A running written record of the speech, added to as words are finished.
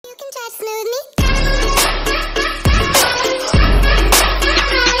Smooth me.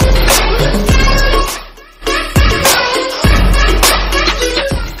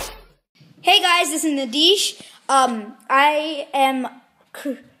 Hey guys, this is Nadish.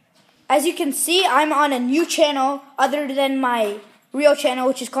 As you can see, I'm on a new channel other than my real channel,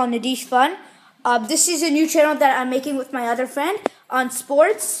 which is called Nadish Fun. This is a new channel that I'm making with my other friend on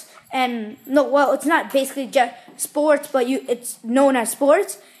sports. And it's not basically just sports, but it's known as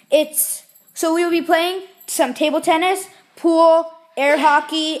sports. So we will be playing some table tennis, pool, air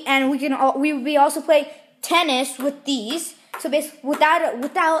hockey, and we will be also playing tennis with these. So basically,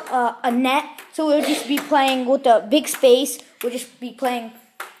 without a net, so we'll just be playing with a big space. We'll just be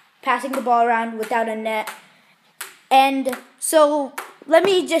passing the ball around without a net. And so let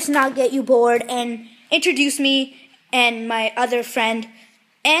me just not get you bored and introduce me and my other friend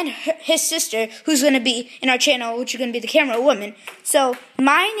and his sister, who's going to be in our channel, which is going to be the camera woman. So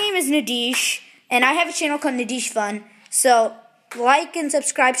my name is Nadish, and I have a channel called Nadish Fun. So like and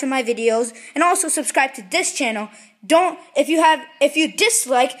subscribe to my videos, and also subscribe to this channel. If you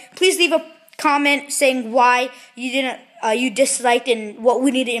dislike, please leave a comment saying why you disliked and what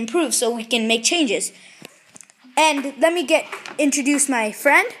we need to improve so we can make changes. And let me introduce my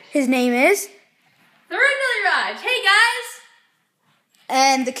friend. His name is Thurun Raj. Hey guys.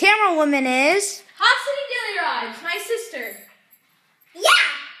 And the camera woman is Hasani Raj, my sister. Yeah!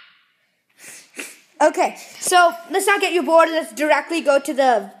 Okay, so let's not get you bored. Let's directly go to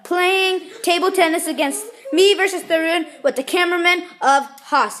the playing table tennis against me versus Thurun with the cameraman of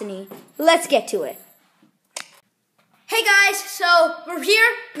Hasani. Let's get to it. Hey guys, so we're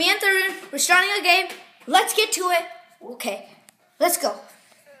here, me and Thurun. We're starting a game. Let's get to it. Okay, let's go.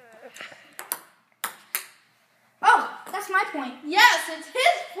 Oh, that's my point. Yes, it's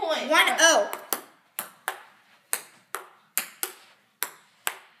his point. 1-0.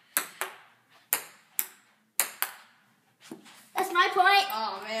 That's my point.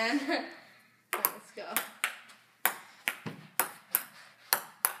 Oh man. Let's go.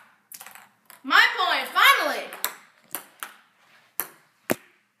 My point, finally.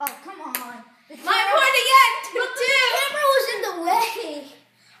 Oh, come on. My point again. 2-2. The camera was in the way.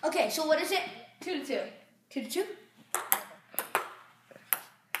 Okay, so what is it? 2-2. 2-2?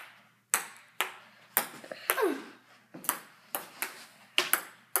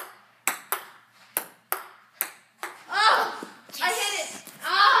 Oh, I hit it.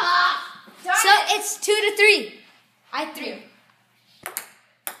 Ah. Darn So it. it's 2-3. I 3.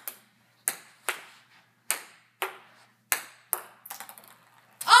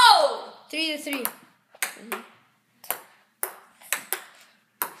 Oh. 3-3.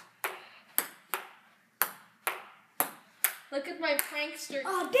 Look at my prankster.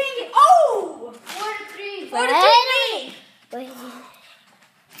 Oh, dang it. Oh! 4-3. 4-3.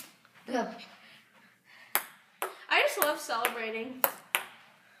 Go. I just love celebrating.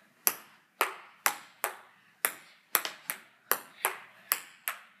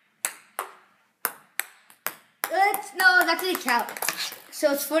 No, that didn't count.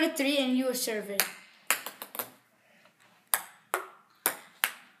 So it's 4-3 and you were serving.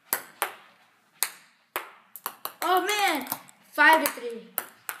 Oh man, 5-3.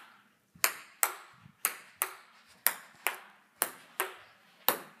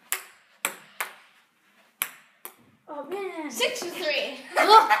 Oh man. 6-3.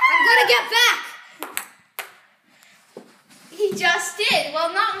 Look, I'm gonna get back. He just did.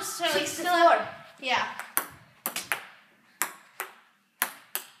 Well, not necessarily. 6-4. Yeah.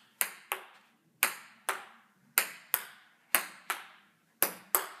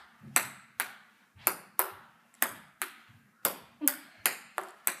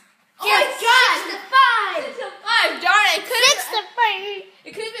 Oh my God! 6-5. Darn it! Six-5.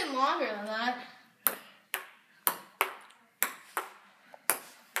 It could have been longer than that.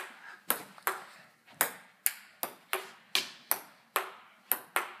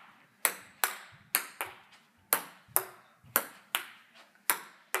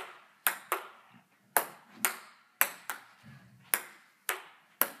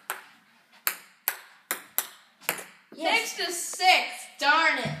 Yes. 6-6.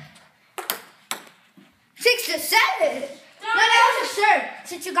 Darn it. 6-7. No, that was a serve.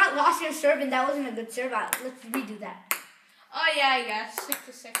 Since you got lost your serve and that wasn't a good serve, let's redo that. Oh yeah, I guess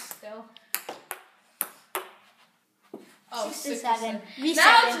 6-6 still. Oh, 6-7. 6-7. Reset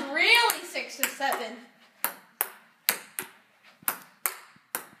Now it. it's really 6-7.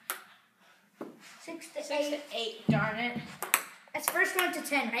 6-8. 6-8. Darn it. That's first one to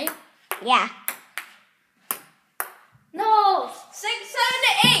 10, right? Yeah. No. 6, 7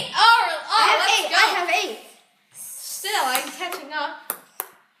 to 8. Oh, let's go. I have 8. Still, I'm catching up.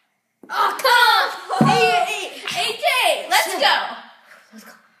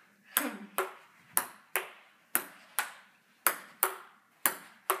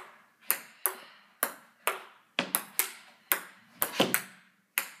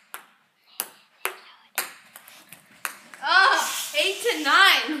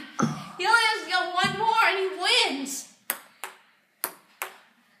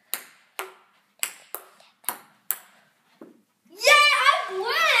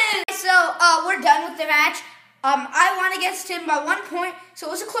 we're done with the match. I won against him by 1 point, so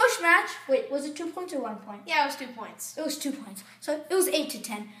it was a close match. Wait, was it 2 points or 1 point? Yeah, it was 2 points. It was 2 points. So it was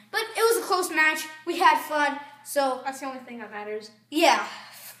 8-10. But it was a close match. We had fun. So That's the only thing that matters. yeah,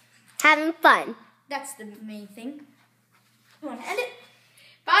 Having fun. that's the main thing. You want to end it?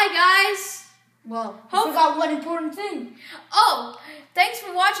 Bye, guys. Well, I forgot one important thing. Oh, thanks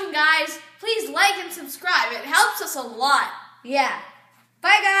for watching, guys. Please like and subscribe. It helps us a lot. Yeah.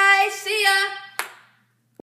 Bye, guys.